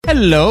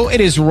Hello, it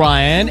is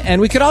Ryan,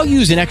 and we could all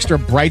use an extra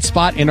bright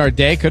spot in our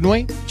day, couldn't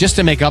we? Just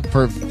to make up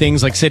for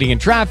things like sitting in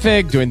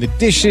traffic, doing the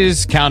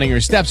dishes, counting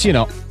your steps,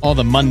 all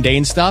the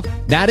mundane stuff.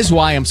 That is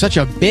why I'm such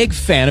a big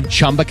fan of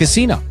Chumba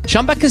Casino.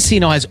 Chumba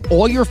Casino has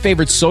all your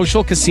favorite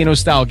social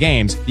casino-style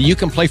games that you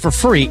can play for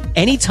free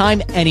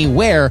anytime,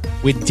 anywhere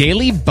with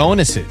daily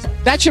bonuses.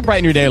 That should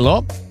brighten your day a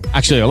little.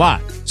 Actually, a lot.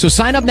 So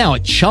sign up now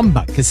at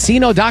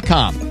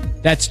ChumbaCasino.com.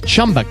 That's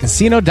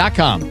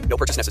ChumbaCasino.com. No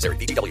purchase necessary.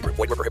 DCAA. Void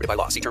where prohibited by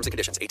law. See terms and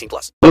conditions.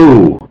 18+.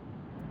 Oh,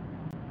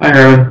 hi,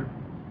 Herman.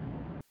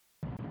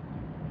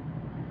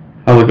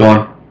 How's it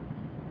going?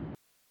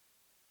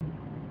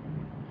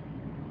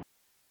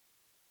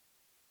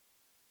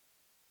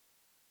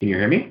 Can you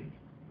hear me?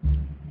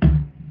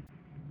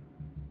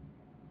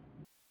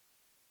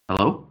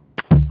 Hello?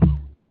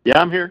 Yeah,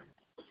 I'm here.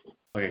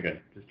 Okay,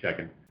 good. Just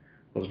checking.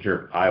 Wasn't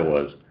sure if I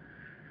was.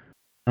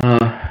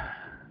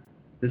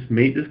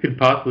 This could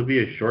possibly be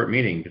a short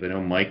meeting because I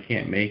know Mike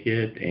can't make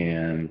it,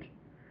 and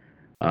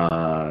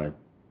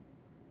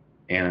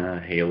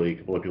Anna, Haley, a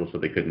couple of people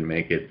said they couldn't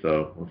make it,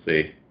 so we'll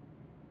see.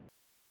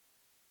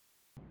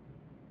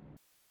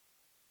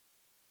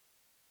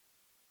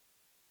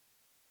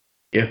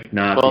 If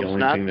not, Well, the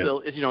only thing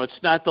that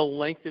it's not the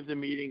length of the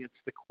meeting;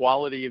 it's the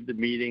quality of the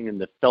meeting and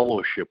the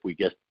fellowship we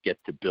get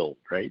to build,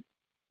 right?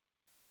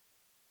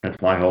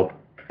 that's my hope.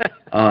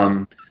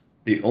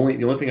 The only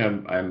thing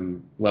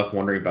I'm left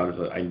wondering about is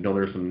that I know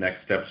there's some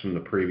next steps from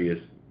the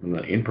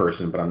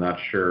in-person, but I'm not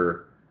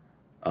sure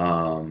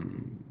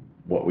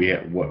what we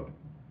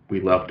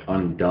left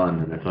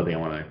undone, and that's something I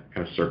want to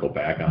kind of circle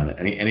back on.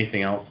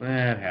 Anything else?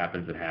 It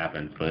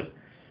happens. But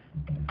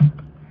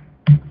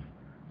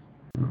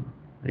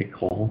hey,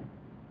 Cole.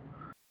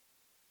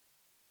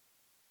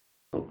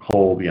 So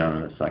Cole will be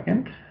on in a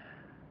second.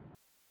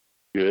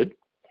 Good.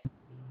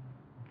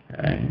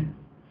 Okay.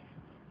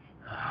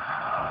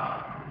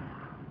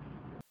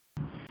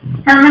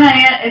 Herman,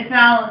 it's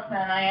Allison.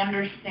 I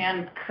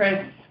understand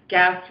Chris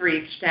Guest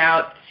reached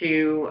out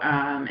to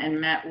and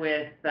met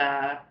with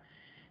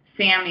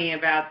Sammy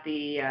about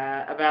the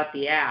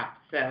app.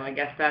 So I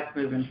guess that's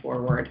moving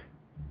forward.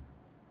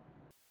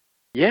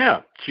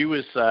 Yeah, she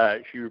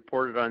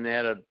reported on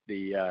that at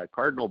the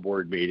Cardinal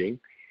board meeting,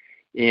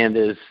 and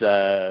is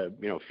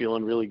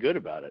feeling really good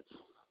about it.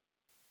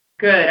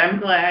 Good. I'm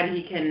glad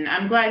he can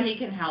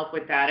help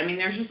with that. I mean,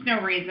 there's just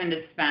no reason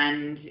to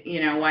spend.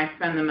 Why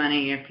spend the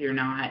money if you're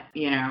not,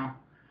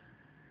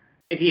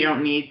 if you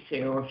don't need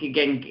to, or if you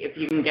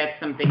can get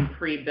something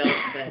pre-built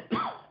that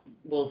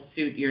will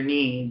suit your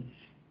needs.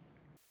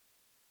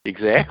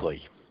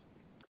 Exactly.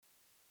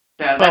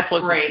 So that's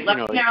great. Let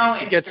me know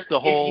it gets the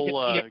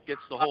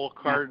whole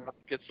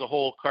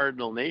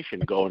Cardinal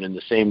Nation going in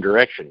the same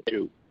direction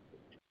too.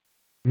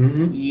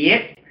 Mm-hmm.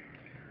 Yep.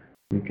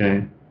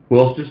 Okay. Who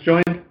else just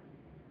joined?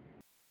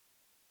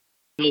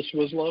 Bill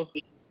Swislow.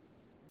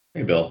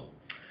 Hey, Bill.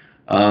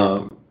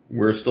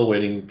 We're still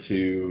waiting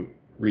to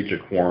reach a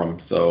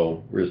quorum,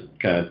 so we're just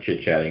kind of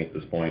chit-chatting at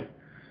this point.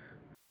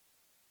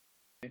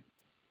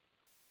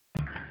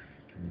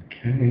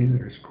 Okay,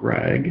 there's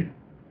Greg.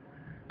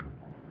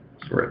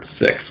 So we're at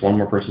 6. One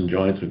more person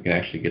joins, so we can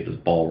actually get this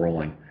ball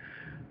rolling.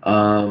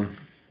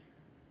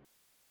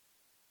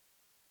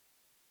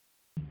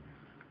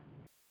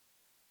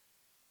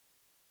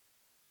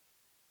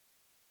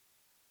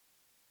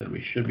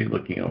 We should be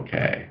looking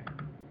okay.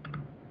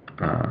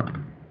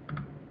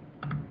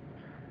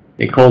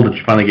 Hey, Cole, did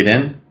you finally get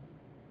in?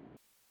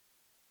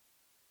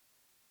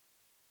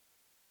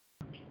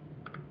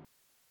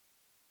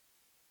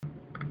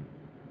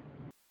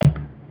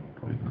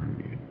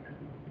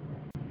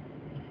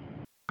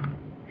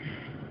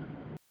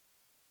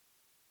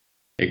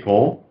 Hey,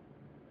 Cole?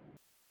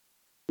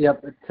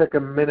 Yep, it took a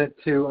minute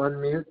to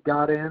unmute,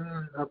 got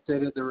in,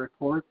 updated the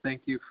report.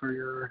 Thank you for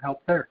your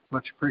help there.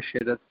 Much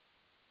appreciated.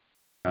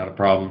 Not a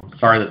problem.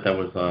 Sorry that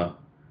was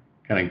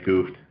kind of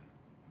goofed.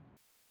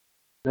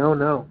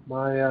 No,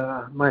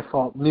 my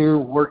fault. New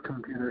work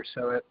computer,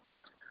 so it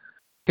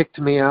kicked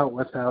me out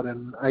without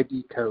an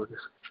ID code.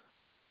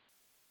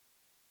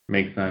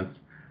 Makes sense.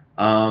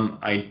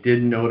 I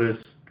did notice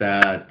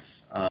that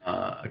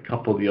a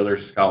couple of the other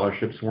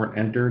scholarships weren't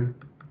entered,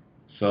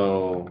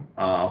 so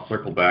I'll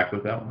circle back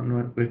with that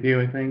one with you,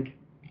 I think.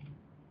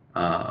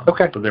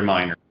 Okay. So they're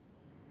minor.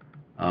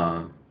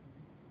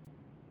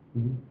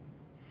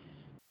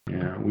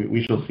 Yeah,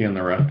 we shall see on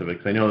the rest of it,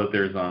 because I know that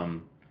there's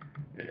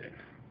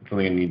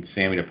something I need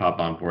Sammy to pop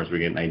on for, as we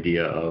get an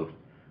idea of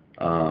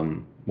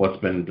what's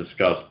been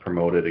discussed,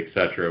 promoted,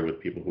 etc., with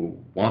people who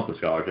want the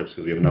scholarships,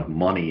 because we have enough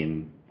money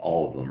in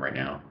all of them right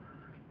now.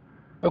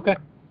 Okay,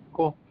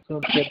 cool.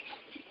 Sounds good.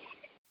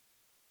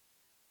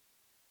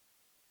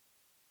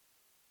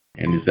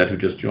 And is that who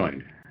just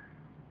joined?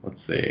 Let's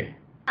see.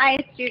 Hi,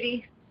 it's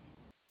Judy.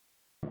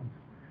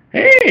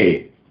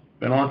 Hey!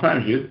 Been a long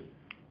time, Jude.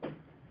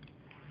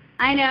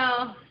 I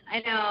know.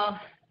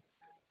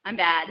 I'm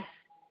bad.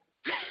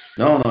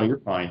 No, you're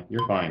fine.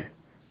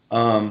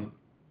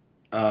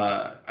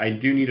 I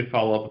do need to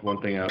follow up with one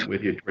thing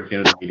with you towards the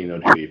end of the meeting, though,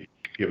 Judy,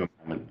 if you have a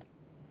moment.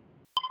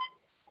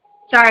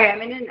 Sorry,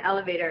 I'm in an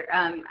elevator.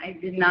 I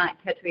did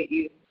not catch what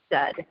you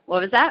said.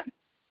 What was that?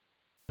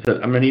 So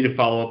I'm going to need to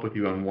follow up with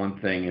you on one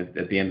thing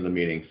at the end of the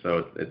meeting.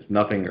 So it's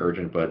nothing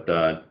urgent, but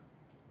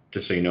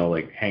just so you know,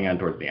 like, hang on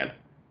towards the end.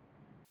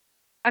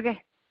 Okay.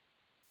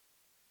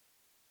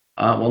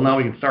 Well, now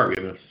we can start. We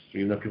have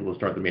enough people to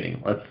start the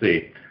meeting. Let's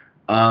see.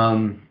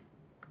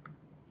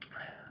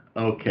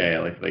 Okay,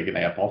 and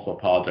I also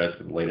apologize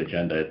for the late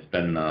agenda. It's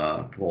been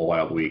a couple of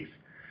wild weeks.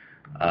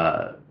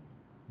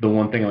 The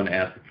one thing I want to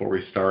ask before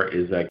we start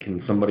is that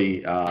can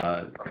somebody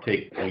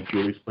take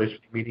Julie's place for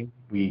the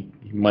meeting?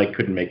 Mike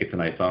couldn't make it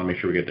tonight, so I want to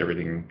make sure we get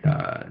everything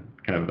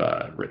kind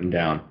of written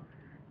down.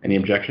 Any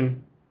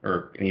objection?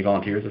 Or any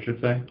volunteers, I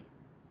should say?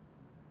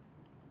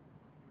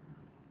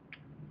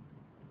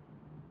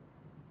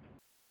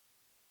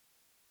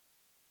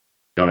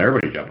 Don't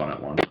everybody jump on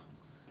at once.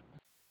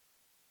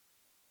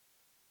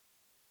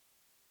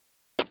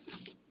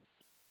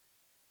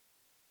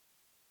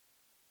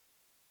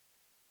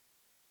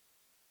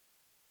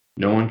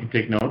 No one can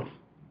take notes?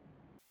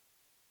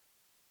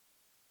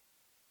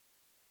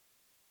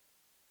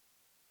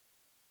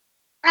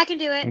 I can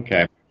do it.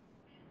 Okay.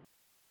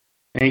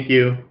 Thank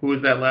you. Who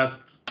was that last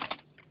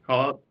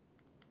call out?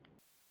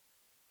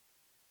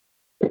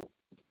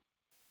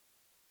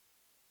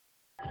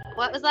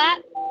 What was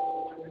that?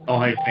 Oh,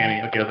 hi,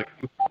 Sammy. Okay, I was like,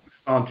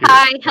 volunteer.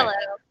 Hi, Okay. hello.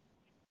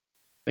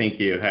 Thank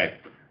you. Hey.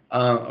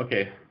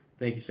 Okay.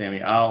 Thank you,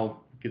 Sammy.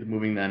 I'll get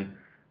moving then.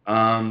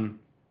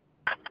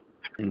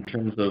 In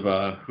terms of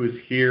who's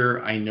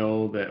here, I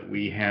know that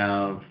we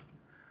have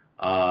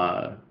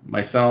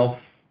myself,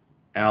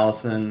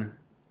 Allison,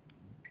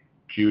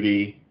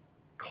 Judy,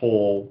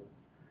 Cole,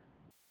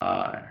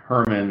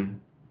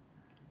 Herman,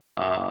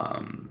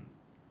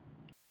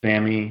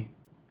 Sammy,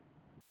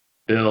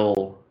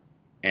 Bill,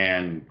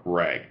 and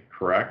Greg,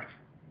 correct?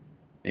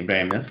 Anybody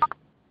I missed?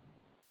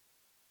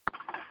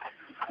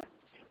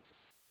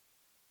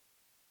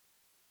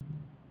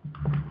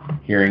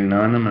 Hearing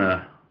none, I'm going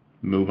to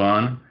move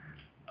on.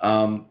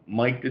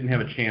 Mike didn't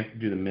have a chance to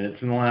do the minutes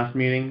in the last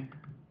meeting,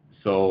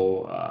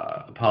 so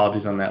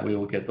apologies on that. We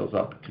will get those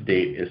up to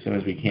date as soon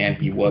as we can.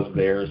 He was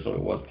there, so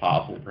it was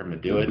possible for him to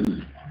do it.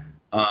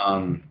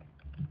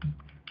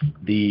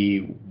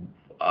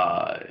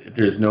 If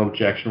there's no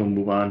objection, we'll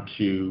move on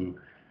to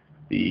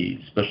the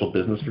special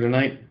business for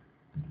tonight.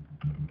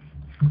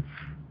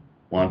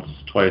 Once,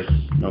 twice,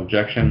 no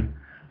objection.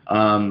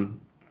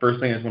 First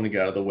thing I just want to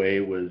get out of the way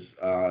was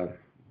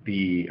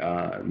the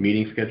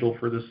meeting schedule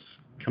for this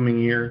coming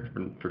year,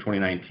 for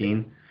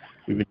 2019.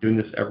 We've been doing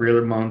this every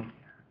other month.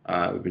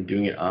 We've been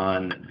doing it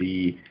on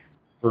the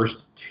first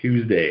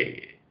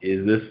Tuesday.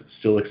 Is this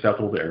still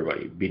acceptable to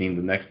everybody? Meaning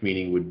the next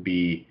meeting would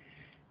be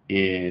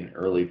in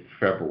early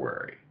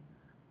February.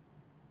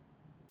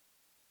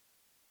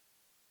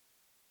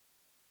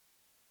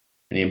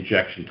 Any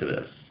objection to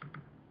this?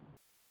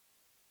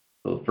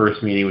 So the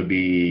first meeting would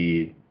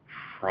be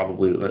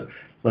probably,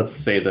 let's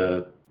say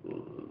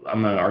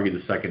I'm going to argue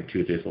the second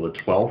Tuesday, so the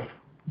 12th.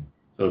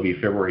 So it would be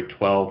February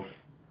 12th,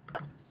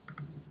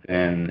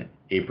 then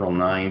April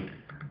 9th,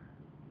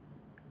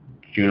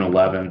 June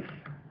 11th,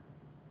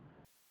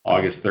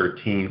 August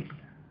 13th,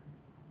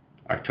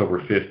 October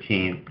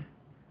 15th,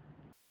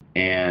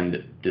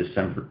 and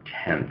December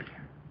 10th.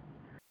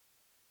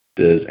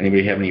 Does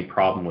anybody have any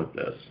problem with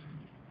this?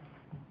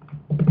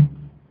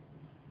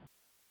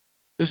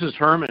 This is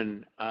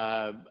Herman.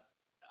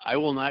 I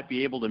will not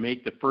be able to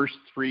make the first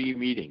 3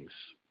 meetings.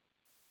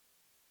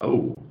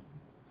 Oh.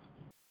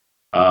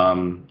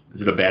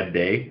 Is it a bad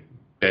day?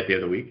 Bad day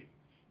of the week?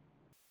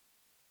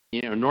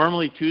 You know,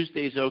 normally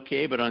Tuesday's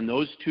okay, but on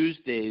those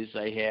Tuesdays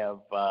I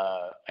have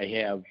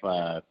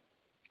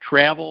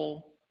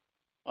travel,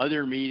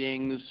 other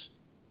meetings,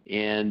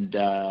 and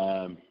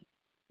other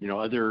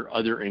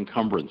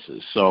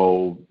encumbrances.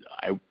 So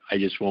I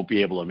just won't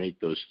be able to make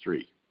those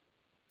 3.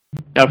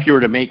 Now, if you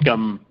were to make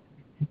them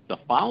the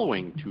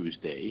following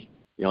Tuesday,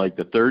 like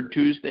the 3rd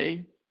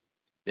Tuesday,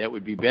 that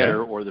would be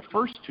better, or the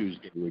first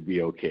Tuesday would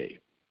be okay.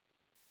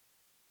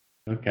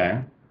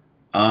 Okay.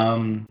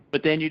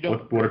 But then you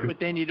don't. But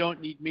then you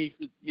don't need me.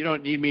 You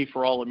don't need me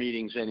for all the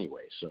meetings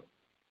anyway. So.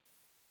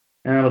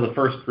 Well, the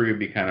first 3 would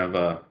be kind of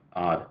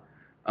odd.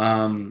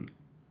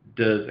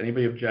 Does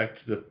anybody object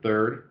to the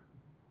 3rd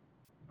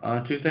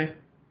Tuesday?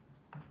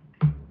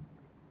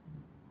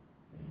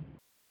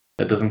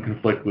 That doesn't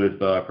conflict with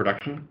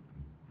production?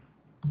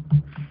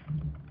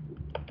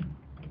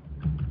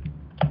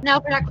 No,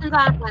 production's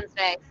on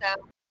Wednesday, so.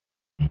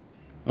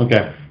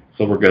 Okay,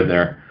 so we're good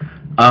there.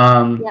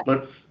 Yep.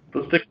 Let's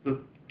stick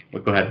to.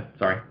 Well, go ahead.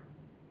 Sorry.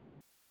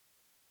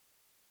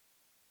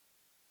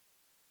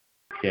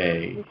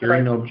 Okay.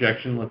 Hearing no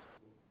objection, we'll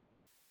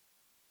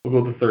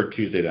go with the 3rd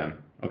Tuesday then.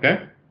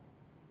 Okay.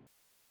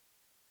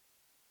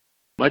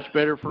 Much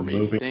better for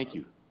me. Thank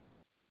you.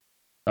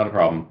 Not a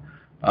problem.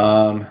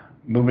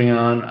 Moving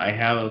on, I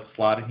have a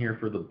slot in here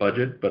for the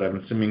budget, but I'm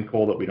assuming,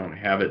 Cole, that we don't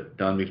have it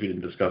done because we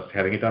didn't discuss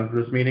having it done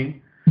for this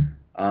meeting.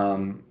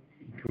 Can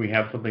we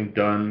have something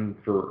done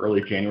for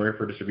early January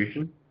for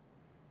distribution?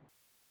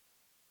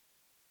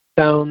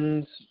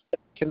 Sounds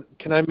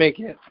Can I make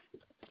it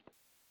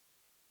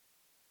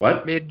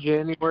What?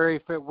 mid-January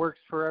if it works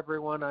for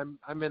everyone?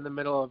 I'm in the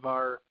middle of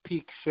our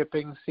peak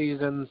shipping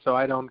season, so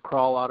I don't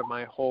crawl out of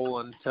my hole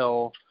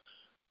until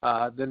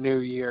the new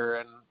year,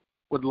 and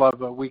would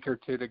love a week or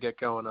two to get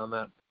going on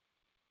that.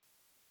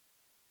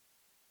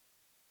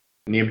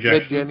 Any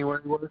objections?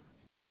 Mid-January work?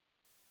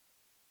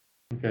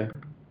 Okay.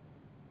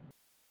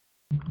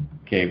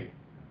 Okay.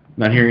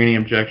 Not hearing any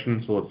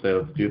objections, so let's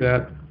do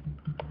that.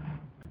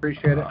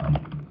 Appreciate it.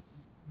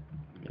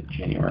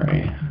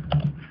 Mid-January.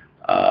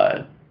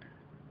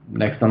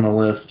 Next on the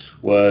list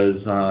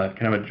was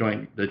kind of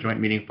the joint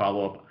meeting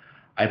follow-up.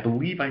 I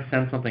believe I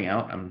sent something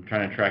out. I'm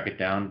trying to track it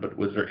down, but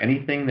was there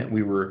anything that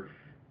we were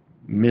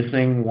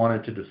missing,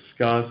 wanted to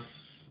discuss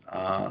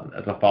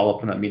as a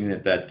follow-up from that meeting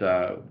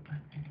that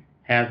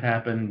has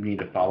happened, need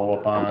to follow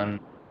up on?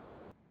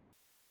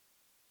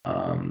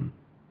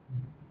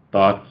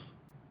 Thoughts?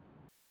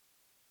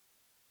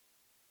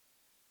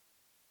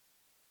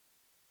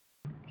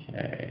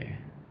 Okay.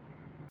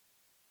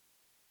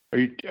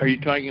 Are you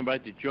talking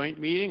about the joint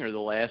meeting or the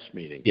last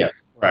meeting? Yes,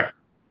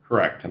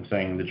 correct. I'm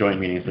saying the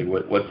joint meeting is like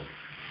what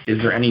is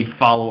there any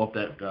follow-up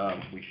that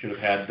we should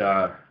have had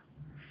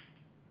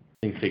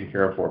things taken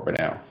care of for by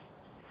now?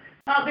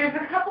 There's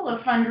a couple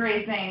of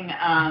fundraising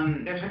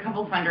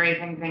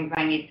things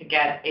I need to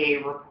get a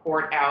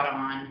report out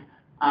on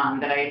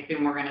that I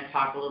assume we're going to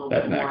talk a little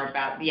bit more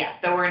about. Yeah,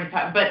 so we're going to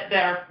talk, but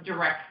there are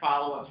direct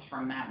follow-ups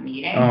from that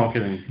meeting. Oh, okay.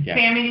 Then, yeah.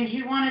 Sammy, did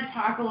you want to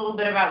talk a little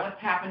bit about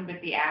what's happened with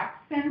the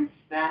app since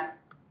then?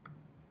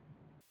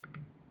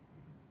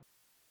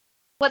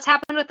 What's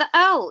happened with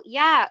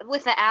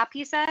with the app,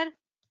 you said?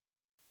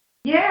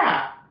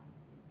 Yeah.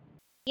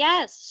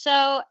 Yes.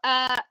 So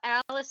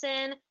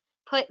Allison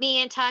put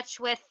me in touch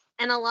with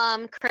an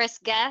alum, Chris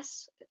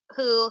Guess,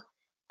 who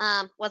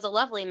was a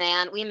lovely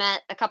man. We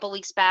met a couple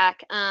weeks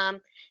back.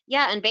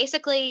 And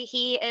basically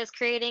he is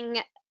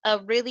creating a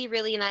really,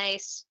 really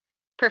nice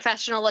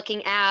professional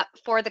looking app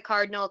for the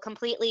Cardinal,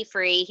 completely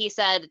free. He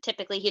said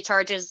typically he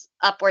charges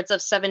upwards of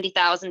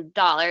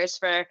 $70,000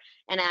 for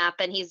an app,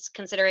 and he's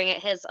considering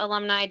it his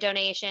alumni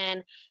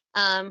donation.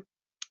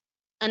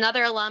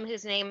 Another alum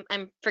whose name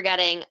I'm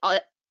forgetting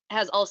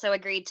has also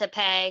agreed to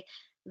pay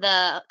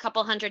the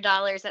couple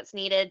 $100 that's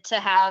needed to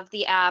have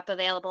the app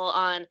available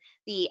on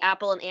the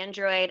Apple and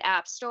Android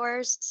app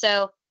stores.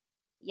 So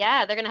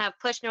yeah, they're going to have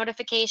push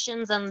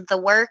notifications and the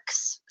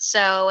works.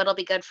 So it'll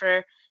be good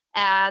for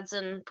ads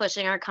and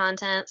pushing our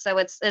content. So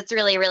it's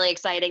really, really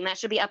exciting. That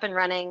should be up and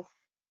running.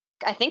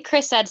 I think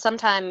Chris said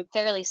sometime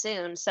fairly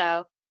soon.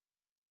 So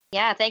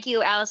yeah, thank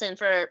you, Allison,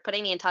 for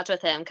putting me in touch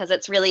with him, because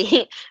it's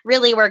really,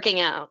 really working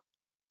out.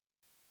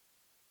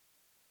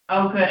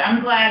 Oh, good.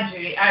 I'm glad,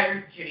 Judy.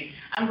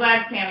 I'm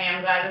glad, Sammy.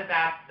 I'm glad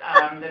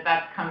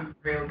that's come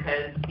through,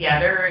 because yeah,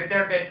 they're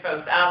good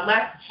folks.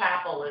 Les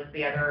Chappell is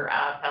the other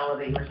fellow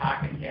that you were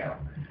talking to,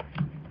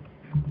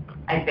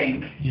 I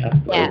think. Yes,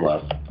 that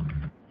was Les.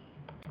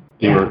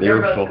 They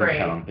were both great.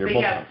 in town. They were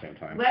both at the same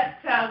time.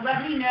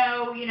 Let me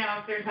know,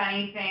 if there's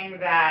anything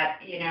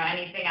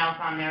anything else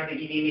on there that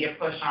you need me to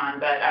push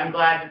on. But I'm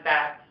glad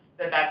that's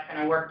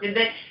going to work. Do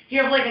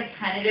you have like a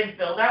tentative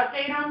build out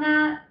date on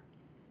that?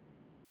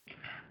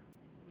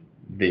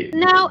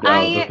 I'm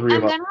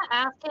gonna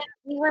ask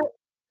him.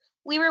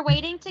 We were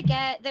waiting to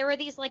get. There were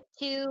these like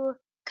 2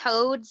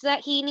 codes that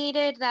he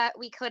needed that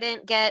we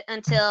couldn't get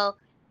until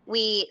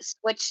we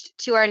switched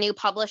to our new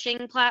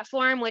publishing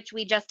platform, which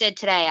we just did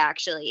today,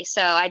 actually.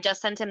 So I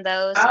just sent him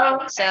those. Oh,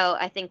 okay. So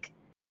I think,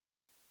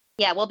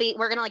 yeah,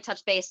 we're gonna like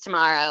touch base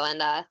tomorrow,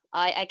 and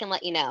I can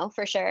let you know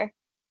for sure.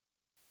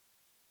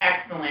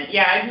 Excellent.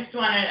 Yeah, I just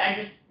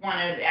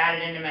wanted to add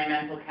it into my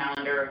mental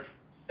calendar of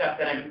stuff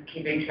that I'm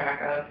keeping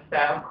track of.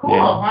 So cool.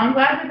 Yeah. Well, I'm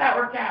glad that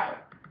worked out.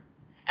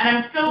 And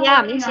I'm still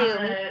working me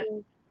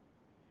too.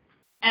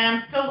 And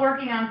I'm still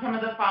working on some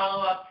of the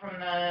follow-up from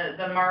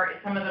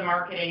some of the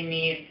marketing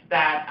needs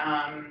that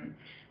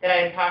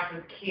I talked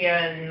with Kia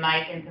and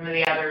Mike and some of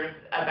the others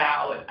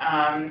about.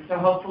 So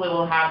hopefully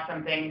we'll have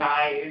something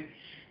by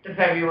the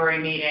February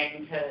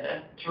meeting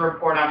to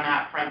report on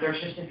that front.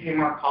 There's just a few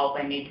more calls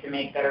I need to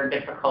make that are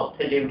difficult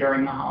to do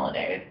during the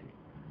holidays.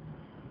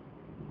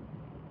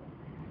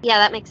 Yeah,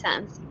 that makes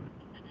sense.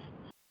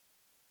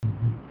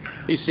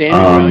 Hey,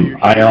 Sammy, you're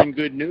sharing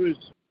good news.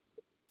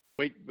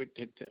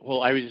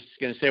 Well, I was just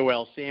going to say,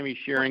 while Sammy's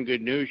sharing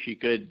good news, she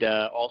could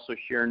also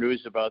share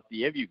news about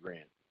the EVU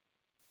grant.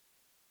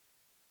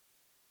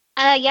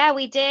 Yeah,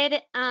 we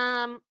did.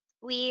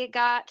 We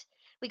got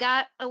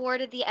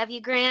awarded the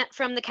EVU grant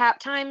from the Cap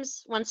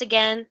Times once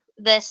again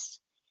this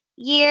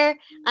year.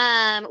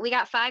 We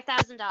got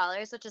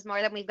 $5,000, which is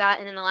more than we've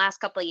gotten in the last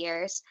couple of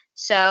years.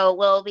 So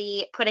we'll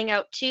be putting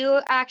out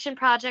 2 action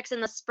projects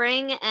in the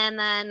spring and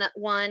then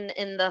 1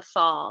 in the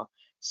fall.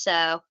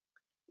 So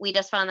we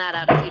just found that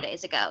out a few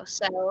days ago.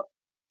 So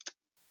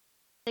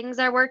things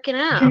are working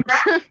out.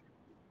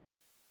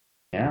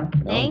 Yeah.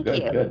 Thank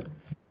you. Good.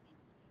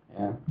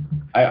 Yeah.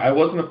 I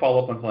was going to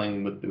follow up on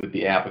something with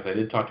the app, because I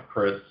did talk to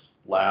Chris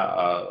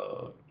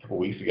a couple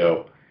weeks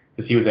ago.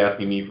 because he was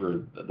asking me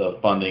for the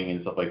funding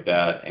and stuff like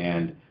that,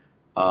 and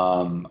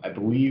I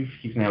believe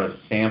he's going to have a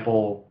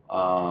sample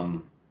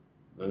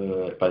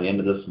by the end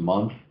of this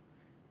month,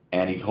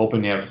 and he's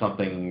hoping to have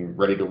something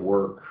ready to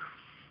work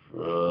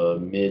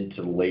mid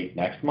to late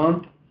next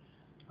month.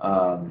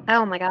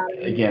 Oh my God.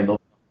 Again,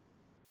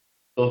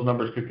 those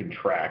numbers could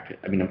contract.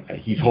 I mean,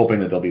 he's hoping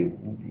that there'll be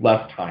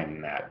less time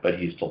than that, but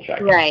he's still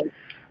checking. Right.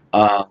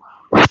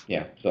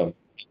 Yeah, so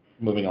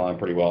moving along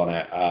pretty well on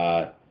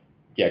that.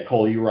 Yeah,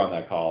 Cole, you were on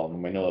that call,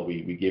 and I know that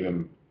we gave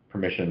him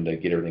permission to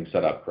get everything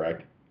set up,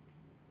 correct?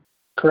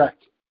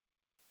 Correct.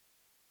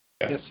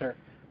 Okay. Yes, sir.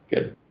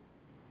 Good.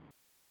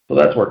 So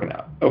that's working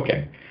out.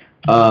 Okay.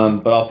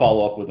 But I'll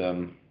follow up with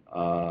him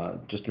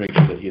just to make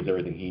sure that he has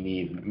everything he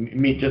needs.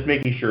 Just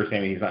making sure,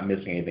 Sammy, he's not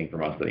missing anything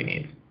from us that he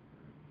needs.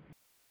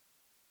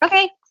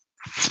 Okay.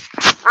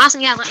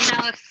 Awesome. Yeah, let me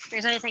know if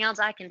there's anything else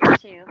I can do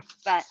too.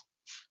 But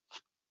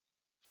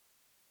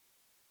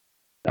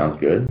Sounds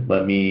good.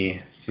 Let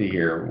me see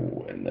here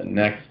in the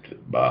next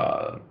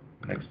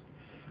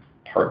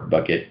part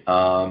bucket.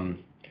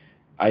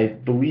 I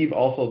believe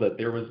also that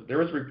there was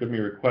going to be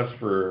a request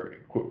for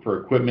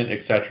equipment,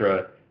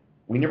 etc.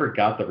 We never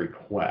got the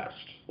request,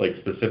 like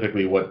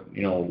specifically what,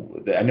 I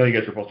know you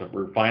guys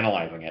we're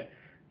finalizing it,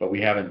 but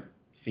we haven't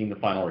seen the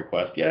final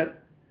request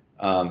yet.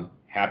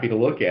 Happy to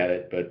look at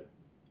it, but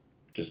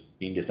just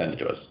need to send it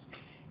to us.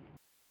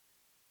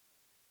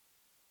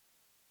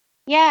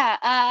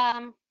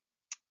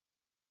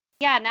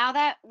 yeah, now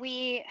that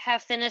we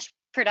have finished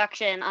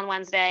production on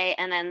Wednesday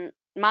and then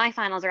my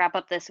finals wrap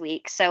up this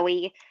week, so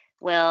we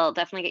will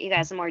definitely get you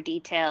guys a more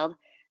detailed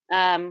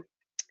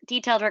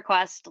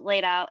request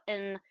laid out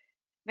in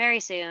very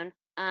soon.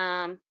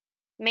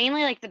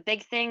 Mainly like the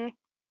big thing,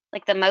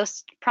 like the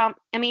most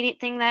immediate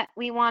thing that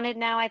we wanted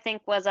now, I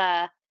think, was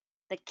the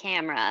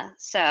camera.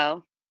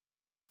 So,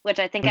 which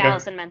I think Okay.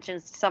 Allison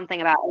mentioned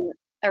something about in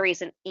a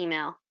recent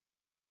email.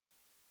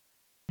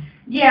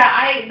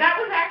 Yeah, that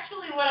was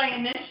actually what I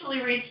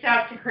initially reached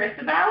out to Chris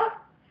about.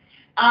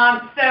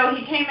 So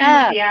he came in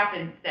with the app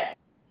instead.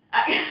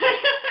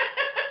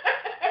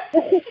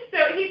 So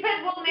he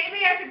said, well,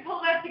 maybe I could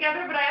pull that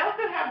together, but I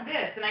also have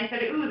this. And I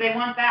said, ooh, they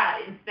want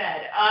that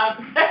instead.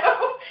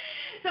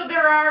 So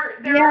there are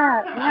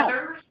some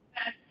others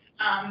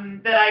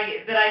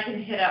that I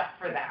can hit up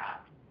for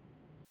that.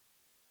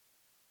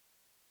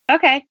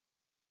 Okay.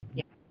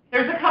 Yeah.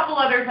 There's a couple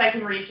others I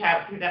can reach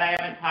out to that I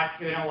haven't talked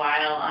to in a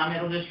while.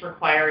 It'll just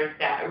require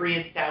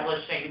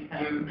reestablishing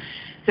some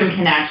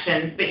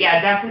connections. But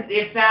yeah, definitely,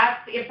 if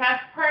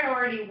that's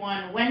priority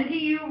one, when do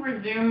you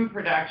resume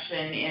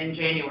production in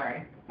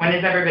January? When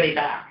is everybody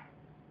back?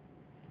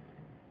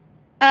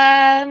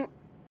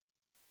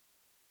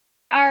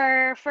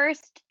 Our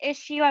first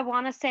issue, I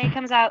want to say,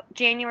 comes out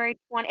January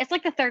 20. It's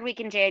like the third week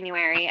in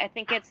January. I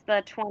think it's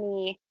the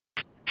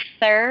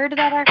 23rd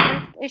that our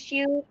first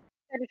issue,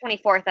 or the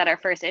 24th that our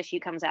first issue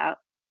comes out.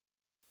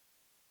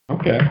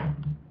 Okay,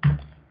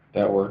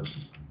 that works.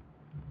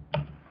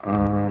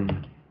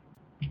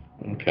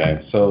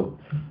 Okay, so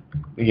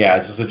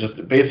yeah, so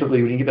just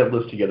basically when you get that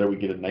list together, we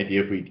get an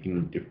idea if we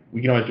can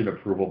always do an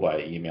approval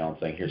by email and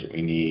saying here's what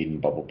we need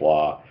and blah blah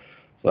blah.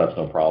 So that's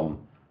no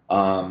problem.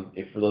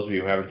 If for those of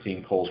you who haven't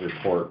seen Cole's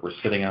report, we're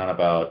sitting on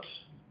about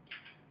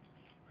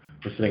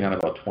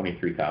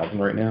 23,000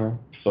 right now.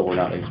 So we're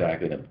not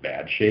exactly in a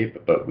bad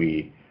shape, but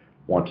we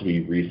want to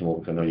be reasonable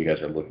because I know you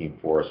guys are looking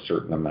for a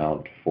certain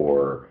amount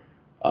for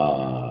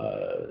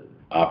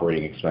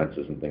operating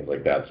expenses and things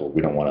like that. So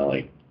we don't want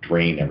to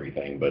drain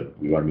everything, but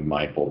we want to be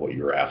mindful of what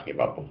you were asking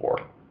about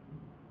before.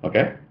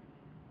 Okay?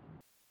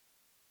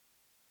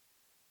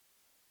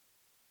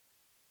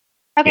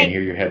 Okay. Can't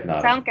hear your head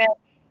nodding. Sounds good.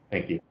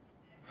 Thank you.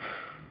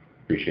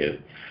 Appreciate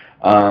it.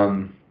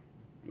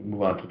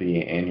 Move on to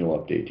the annual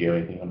update. Do you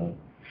have anything on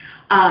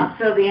that?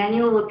 So the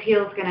annual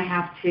appeal is going to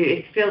have to,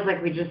 it feels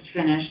like we just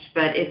finished,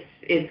 but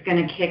it's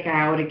going to kick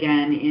out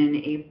again in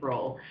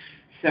April.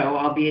 So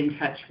I'll be in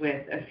touch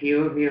with a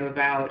few of you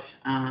about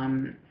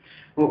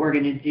what we're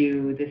going to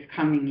do this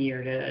coming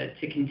year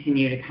to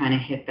continue to kind of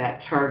hit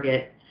that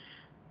target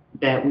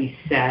that we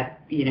set,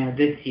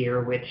 this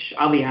year, which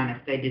I'll be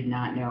honest, I did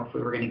not know if we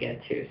were going to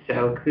get to.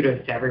 So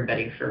kudos to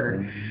everybody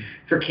for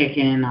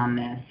kicking in on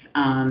this.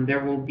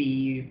 There will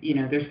be,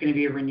 there's going to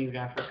be a renewed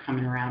effort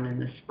coming around in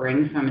the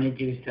spring. So I'm going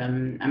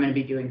to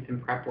be doing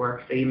some prep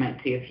work. So you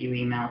might see a few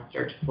emails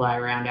start to fly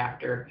around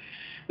after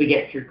we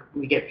get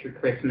through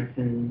Christmas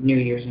and New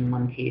Year's in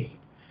one piece.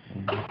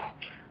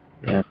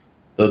 Yeah.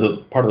 So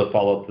the part of the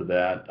follow-up to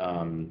that,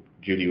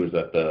 Judy was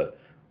at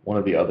one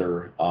of the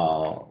other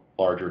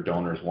larger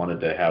donors wanted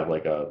to have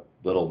a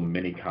little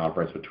mini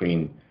conference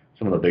between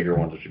some of the bigger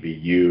ones, which would be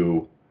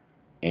you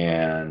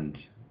and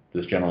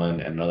this gentleman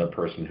and another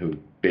person who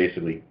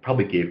basically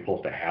probably gave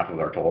close to half of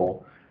our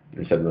total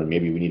and said that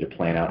maybe we need to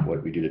plan out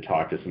what we do to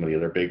talk to some of the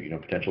other big,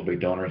 potential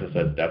big donors. I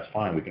said, that's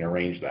fine, we can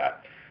arrange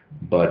that.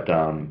 But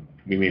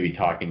we may be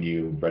talking to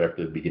you right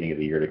after the beginning of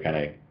the year to kind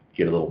of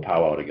get a little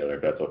powwow together,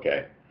 if that's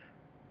okay.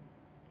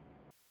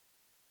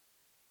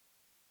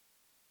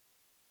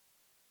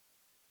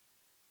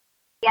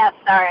 Yes,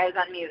 sorry, I was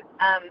on mute.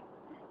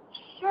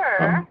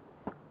 Sure.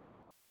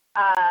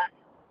 I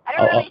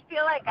don't really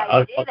feel like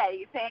I did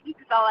anything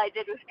because all I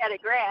did was get a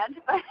grant.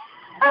 But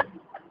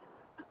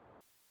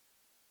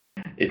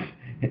It's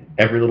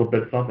every little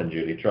bit something,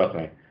 Judy. Trust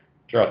me.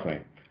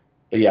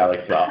 But yeah, like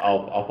I said,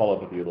 I'll follow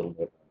up with you a little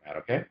bit on that.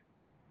 Okay.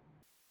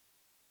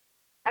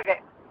 okay.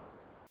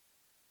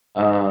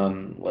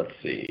 Let's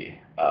see.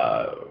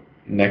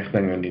 Next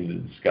thing we need to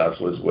discuss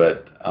was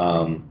what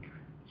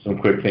some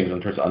quick things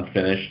in terms of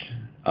unfinished.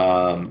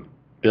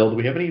 Bill, do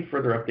we have any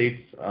further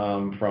updates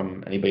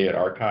from anybody at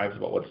Archives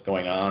about what's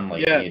going on?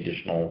 Like any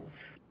additional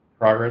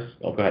progress?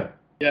 Oh, go ahead.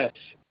 Yes.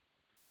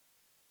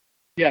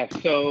 Yeah.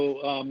 So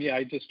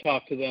I just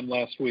talked to them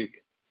last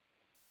week.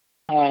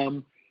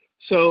 So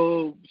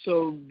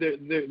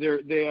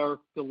the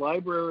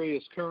library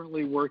is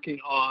currently working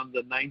on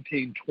the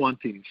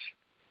 1920s,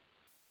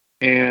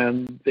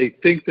 and they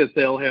think that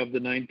they'll have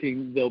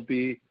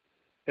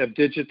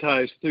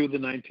digitized through the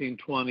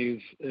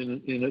 1920s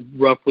in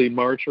roughly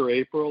March or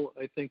April,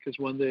 I think is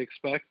when they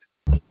expect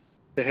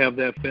to have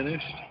that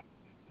finished.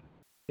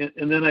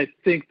 And then I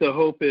think the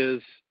hope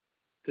is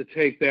to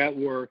take that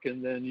work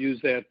and then use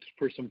that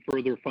for some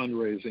further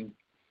fundraising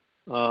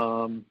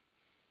to,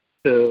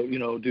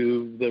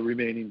 do the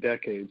remaining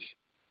decades.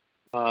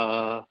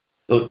 The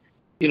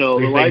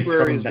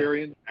library is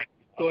very...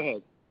 Go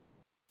ahead.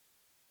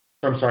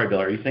 I'm sorry,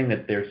 Bill. Are you saying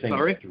that they're saying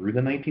through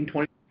the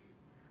 1920s?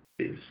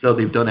 So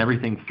they've done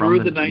everything from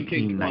through the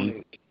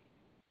 1920s.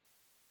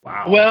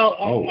 Wow. Well,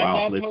 I'm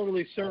not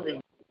totally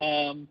certain.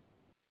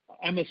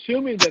 I'm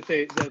assuming that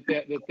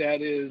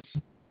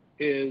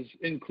is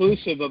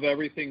inclusive of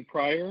everything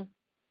prior,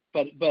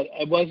 but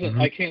I wasn't.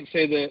 I can't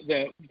say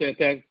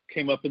that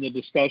came up in the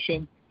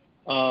discussion.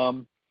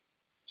 So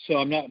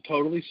I'm not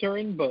totally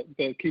certain, but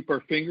keep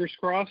our fingers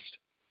crossed.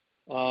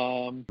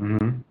 So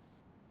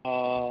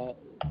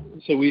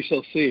we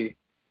shall see.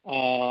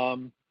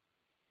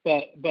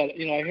 But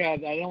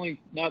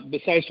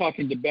besides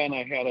talking to Ben,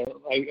 I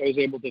was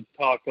able to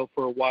talk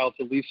for a while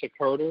to Lisa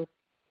Carter,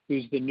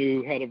 who's the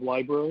new head of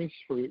libraries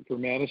for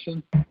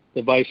Madison,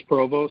 the vice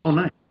provost. Oh,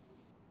 nice.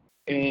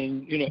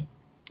 And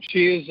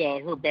she is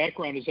her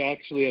background is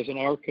actually as an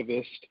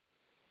archivist,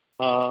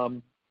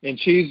 and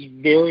she's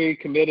very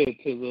committed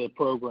to the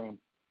program.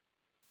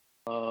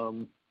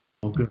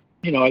 Okay.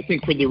 I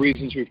think for the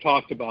reasons we've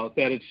talked about,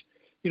 that it's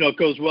it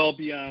goes well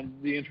beyond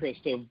the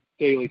interest of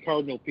Daily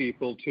Cardinal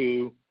people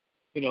to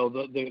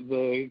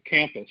the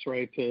campus,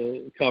 right?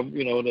 To cover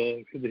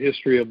the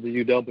history of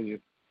the UW.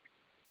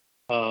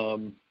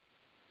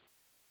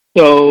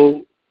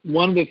 So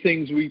one of the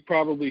things we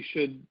probably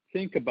should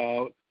think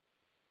about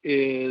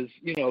is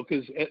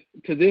because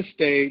to this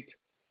date,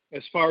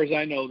 as far as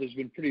I know, there's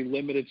been pretty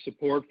limited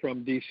support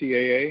from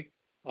DCAA.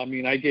 I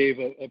mean, I gave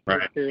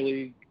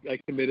I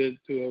committed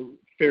to a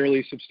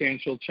fairly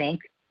substantial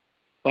chunk,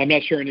 but I'm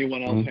not sure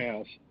anyone else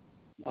has.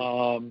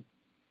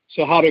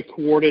 So how to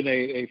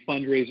coordinate a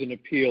fundraising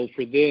appeal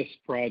for this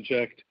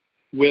project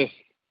with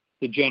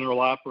the general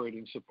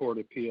operating support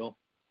appeal,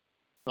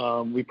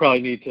 we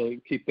probably need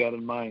to keep that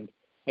in mind.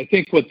 I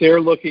think what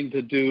they're looking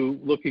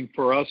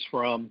for us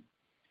from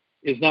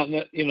is not,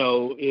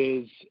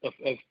 is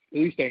at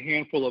least a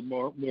handful of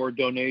more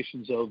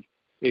donations of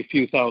a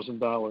few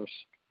 $1,000s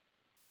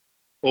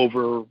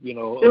over,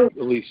 at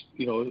least,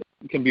 it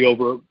can be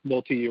over a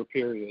multi-year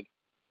period.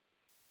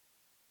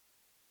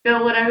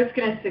 Bill, what I was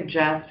going to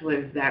suggest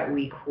was that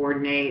we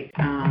coordinate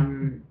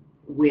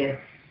with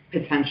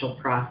potential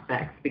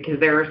prospects, because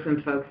there are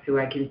some folks who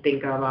I can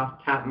think of off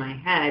the top of my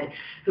head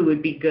who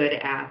would be good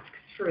asks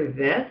for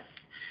this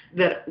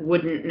that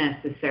wouldn't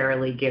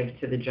necessarily give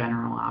to the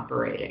general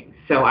operating.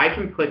 So I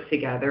can put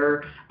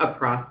together a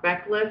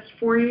prospect list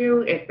for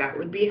you if that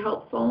would be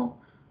helpful.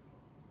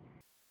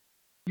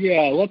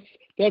 Yeah,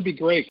 that'd be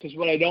great, because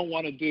what I don't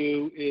want to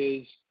do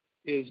is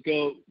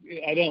go.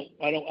 I don't.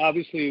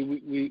 Obviously,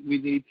 we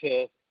need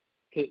to.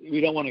 We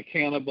don't want to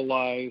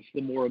cannibalize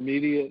the more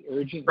immediate,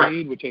 urgent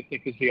need, which I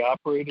think is the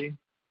operating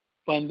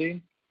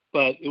funding.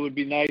 But it would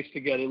be nice to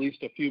get at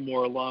least a few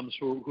more alums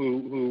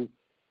who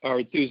are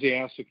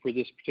enthusiastic for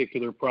this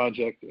particular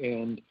project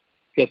and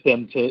get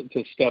them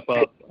to step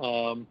up.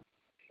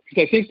 Because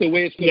I think the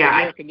way it's going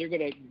to work, and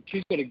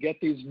she's going to get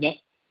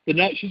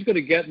she's going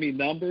to get me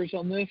numbers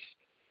on this,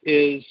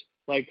 is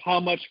like how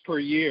much per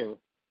year,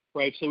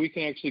 right? So we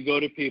can actually go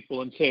to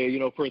people and say,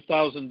 for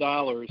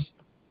 $1,000,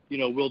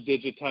 we'll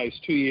digitize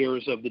 2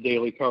 years of the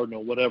Daily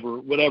Cardinal,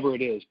 whatever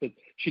it is. But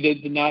she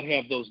did not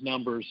have those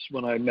numbers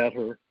when I met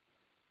her,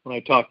 when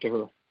I talked to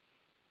her.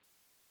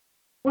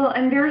 Well,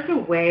 and there's a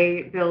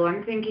way, Bill,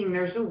 I'm thinking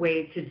there's a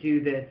way to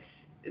do this.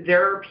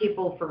 There are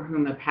people for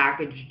whom a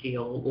package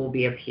deal will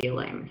be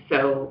appealing.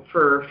 So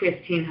for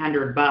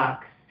 $1,500,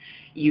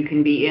 you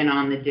can be in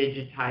on the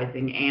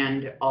digitizing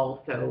and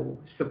also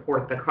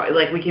support the card.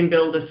 Like, we can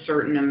build a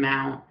certain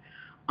amount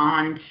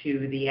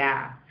onto the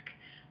ask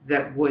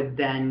that would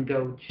then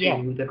go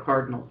to the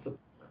Cardinal support.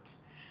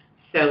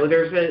 So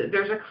there's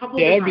a couple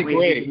different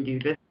ways you can do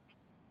this.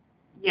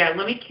 Yeah,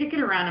 let me kick it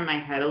around in my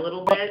head a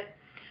little bit.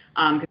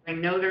 Because I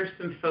know there's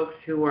some folks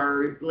who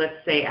are,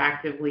 let's say,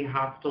 actively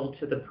hostile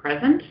to the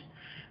present,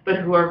 but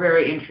who are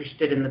very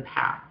interested in the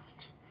past.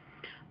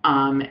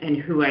 And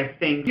who I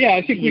think,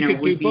 I think we could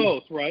would do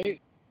both,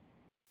 right?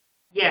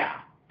 Yeah.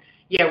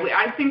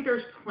 I think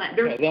there's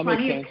plenty of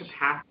sense.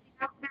 capacity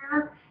out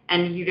there,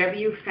 and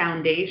UW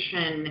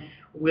Foundation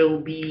will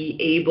be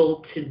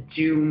able to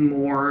do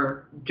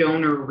more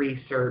donor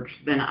research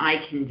than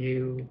I can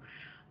do.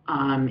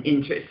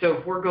 So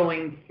if we're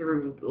going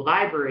through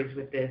libraries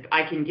with this,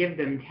 I can give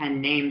them 10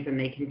 names and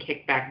they can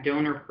kick back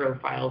donor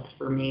profiles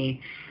for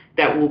me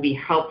that will be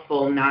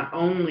helpful not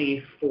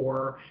only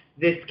for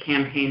this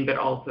campaign, but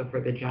also for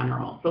the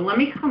general. So let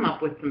me come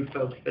up with some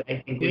folks that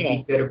I think would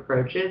be good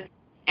approaches,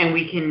 and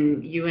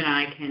you and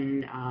I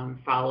can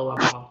follow up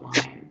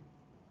offline.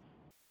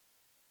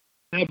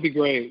 That'd be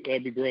great.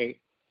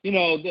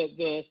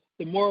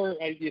 The more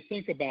you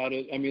think about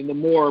it, I mean, the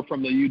more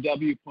from the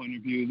UW point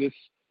of view, this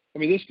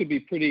could be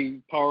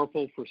pretty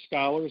powerful for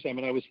scholars. I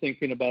mean, I was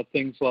thinking about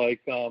things like,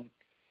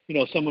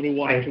 someone who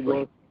wanted to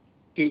work,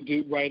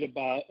 write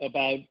about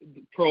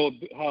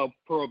how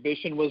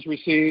prohibition was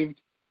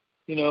received,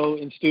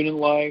 in student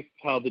life,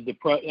 how I was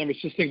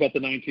just thinking about the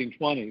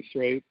 1920s,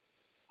 right?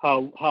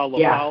 How La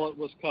Follette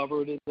was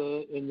covered in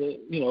the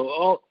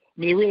all. I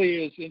mean, it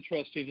really is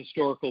interesting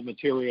historical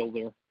material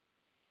there.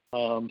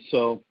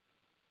 So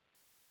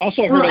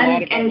also I heard a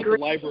lot about what the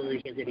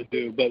libraries are going to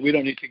do, but we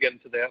don't need to get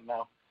into that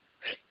now.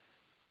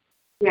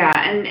 Yeah,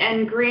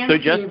 and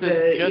granting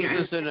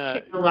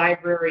the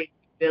library's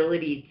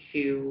ability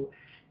to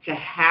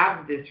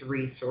have this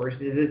resource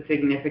is a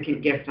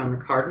significant gift on the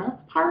Cardinals'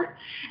 part,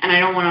 and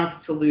I don't want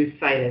us to lose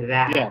sight of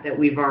that. Yeah.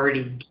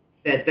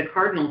 That the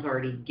Cardinals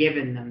already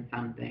given them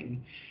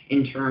something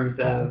in terms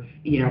of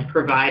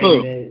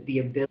providing the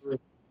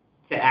ability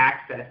to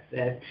access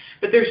this.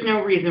 But there's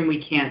no reason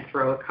we can't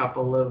throw a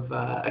couple of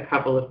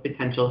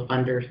potential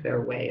funders their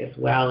way as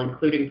well,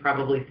 including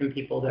probably some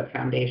people that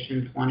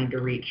foundations wanted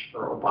to reach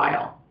for a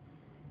while.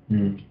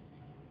 Mm.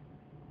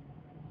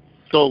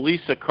 So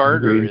Lisa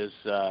Carter is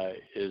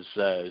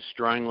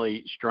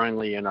strongly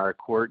in our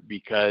court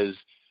because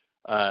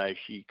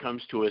she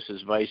comes to us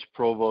as vice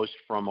provost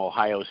from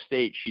Ohio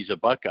State. She's a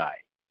Buckeye.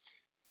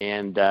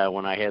 And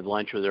when I had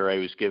lunch with her, I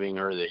was giving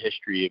her the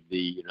history of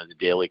the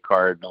Daily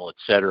Cardinal, et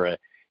cetera.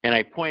 And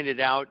I pointed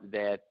out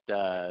that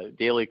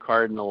Daily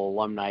Cardinal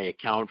alumni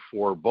account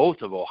for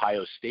both of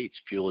Ohio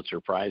State's Pulitzer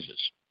Prizes.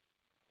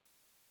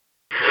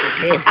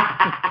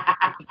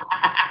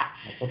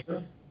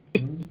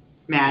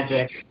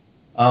 Magic.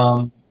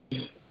 Okay.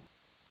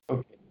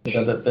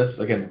 That's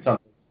again sounds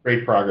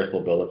great progress,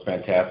 Bill. That's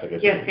fantastic.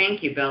 Yeah,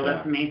 thank you, Bill.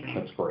 That's amazing.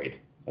 That's great.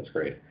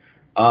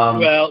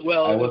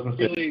 Well, I wasn't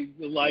really,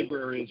 the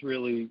library is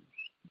really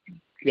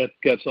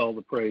gets all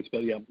the praise,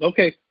 but yeah.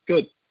 Okay,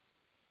 good.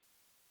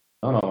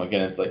 No.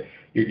 Again, it's like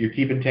you're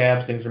keeping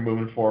tabs. Things are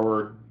moving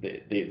forward.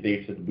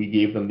 They said we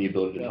gave them the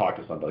ability to talk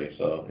to somebody,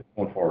 so it's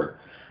going forward.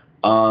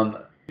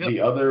 The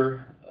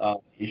other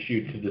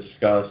issue to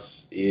discuss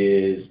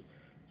is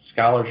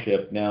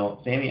scholarship. Now,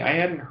 Sammy, I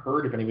hadn't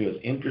heard if anybody was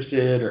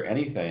interested or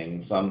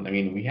anything.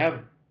 We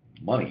have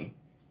money.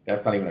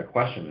 That's not even a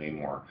question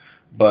anymore.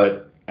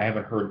 But I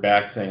haven't heard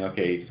back saying,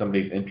 okay,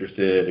 somebody's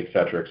interested, et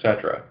cetera, et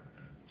cetera.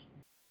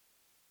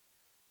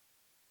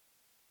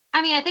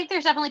 I mean, I think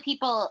there's definitely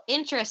people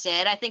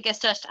interested. I think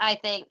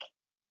definitely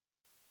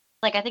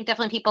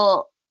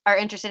people are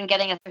interested in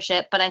getting a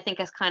scholarship, but I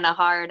think it's kind of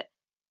hard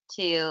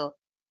to,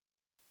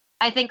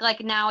 I think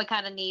now we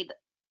kind of need,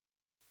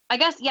 I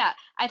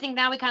think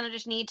now we kind of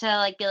just need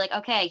to be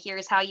okay,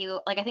 here's how you,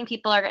 I think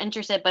people are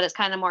interested, but it's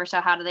kind of more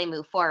so how do they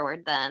move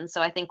forward then.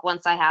 So I think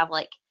once I have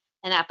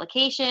an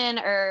application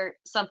or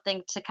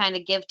something to kind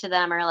of give to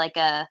them or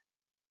a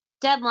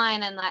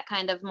deadline and that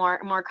kind of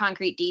more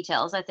concrete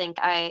details, I think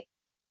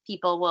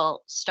people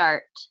will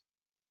start,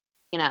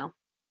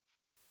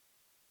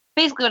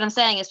 basically what I'm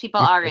saying is people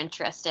are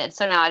interested.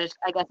 So now I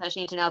guess I just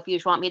need to know if you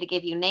just want me to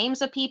give you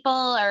names of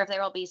people or if there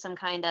will be some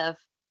kind of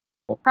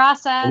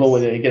process. Well,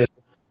 again,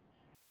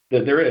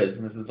 there is,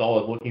 and this is all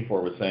I was looking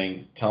for, was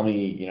saying, tell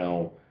me,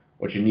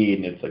 what you need,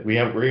 and it's we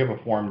have a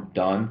form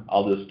done.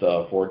 I'll just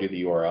forward you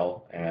the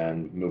URL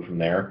and move from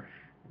there,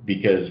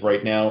 because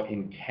right now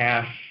in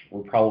cash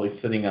we're probably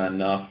sitting on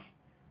enough.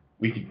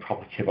 We could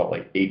probably give out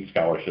 8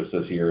 scholarships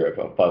this year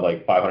for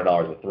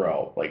 $500 a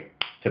throw,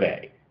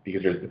 today,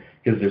 because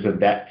there's been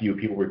that few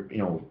people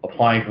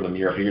applying for them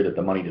year after year that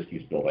the money just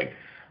keeps building.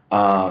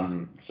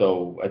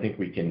 So I think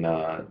we can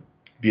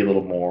be a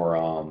little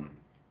more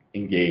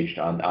engaged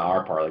on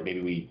our part.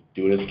 Maybe we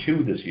do it as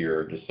 2 this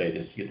year, just say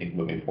this to get things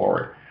moving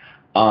forward.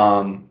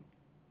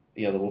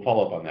 We'll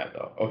follow up on that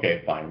though.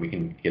 Okay, fine, we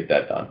can get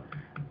that done.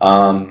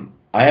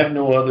 I have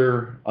no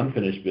other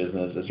unfinished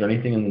business. Is there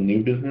anything in the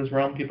new business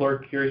realm people are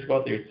curious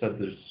about? They said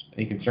there's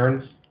any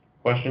concerns,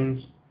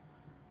 questions?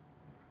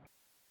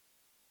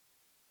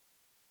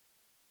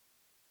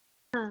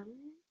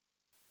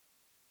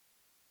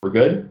 We're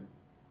good?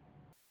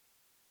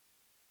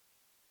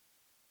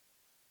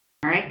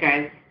 All right,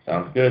 guys.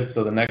 Sounds good.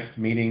 So the next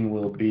meeting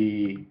will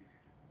be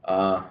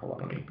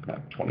Hold on,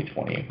 not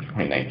 2020,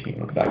 2019.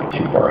 Looks like we're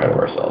too far ahead of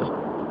ourselves.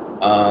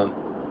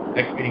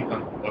 Next meeting's on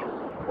the books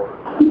for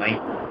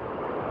 9th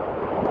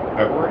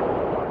February.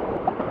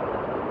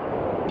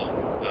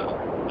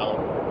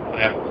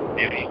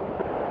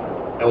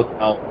 That was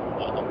out.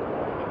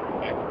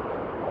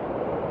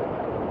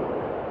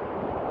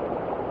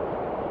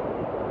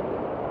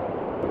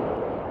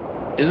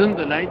 Isn't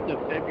the 9th of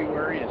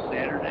February a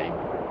Saturday?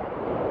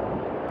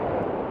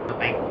 The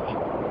 19th.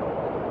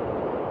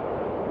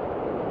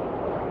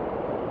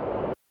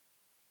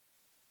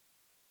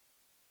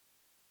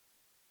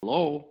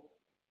 Hello?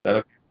 Is that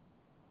okay?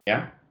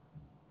 Yeah?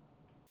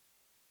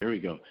 There we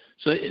go.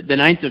 So the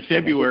 9th of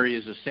February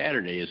is a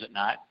Saturday, is it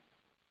not?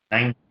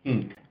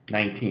 19th,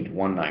 19.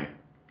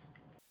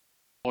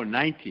 Oh,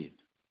 19th.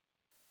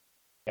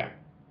 Yeah.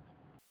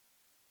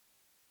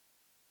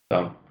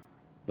 So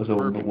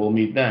we'll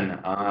meet then.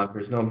 If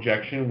there's no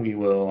objection, we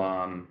will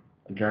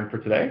adjourn for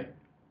today.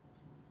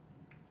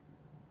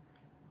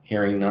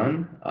 Hearing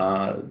none.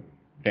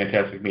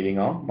 Fantastic meeting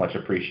all. Much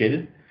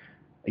appreciated.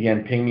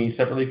 Again, ping me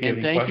separately if you have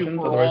any questions. Thank you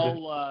for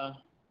all. I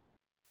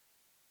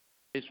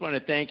just want to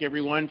thank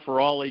everyone for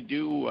all they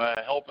do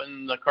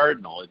helping the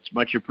Cardinal. It's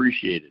much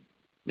appreciated.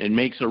 It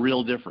makes a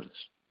real difference.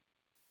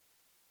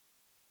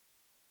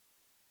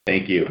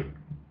 Thank you.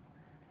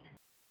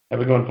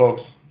 Have a good one,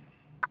 folks.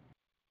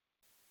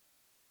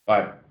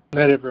 Bye. Good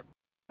night, everyone.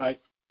 Bye.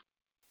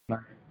 Bye.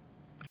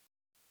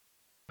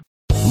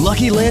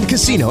 Lucky Land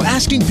Casino,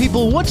 asking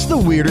people, what's the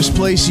weirdest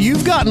place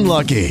you've gotten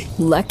lucky?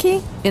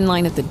 Lucky? In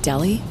line at the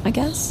deli, I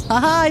guess?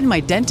 Aha, in my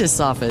dentist's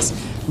office.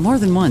 More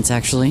than once,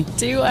 actually.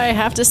 Do I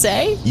have to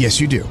say?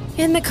 Yes, you do.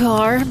 In the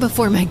car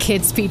before my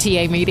kids'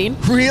 PTA meeting.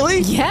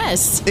 Really?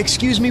 Yes.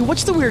 Excuse me,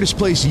 what's the weirdest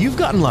place you've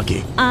gotten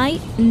lucky? I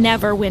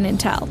never win and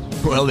tell.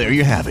 Well, there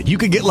you have it. You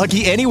can get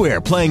lucky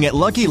anywhere, playing at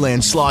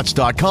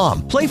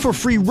LuckyLandSlots.com. Play for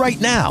free right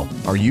now.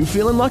 Are you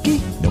feeling lucky?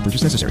 No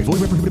purchase necessary.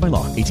 Void where prohibited by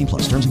law.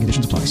 18+. Terms and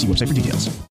conditions apply. See website for details.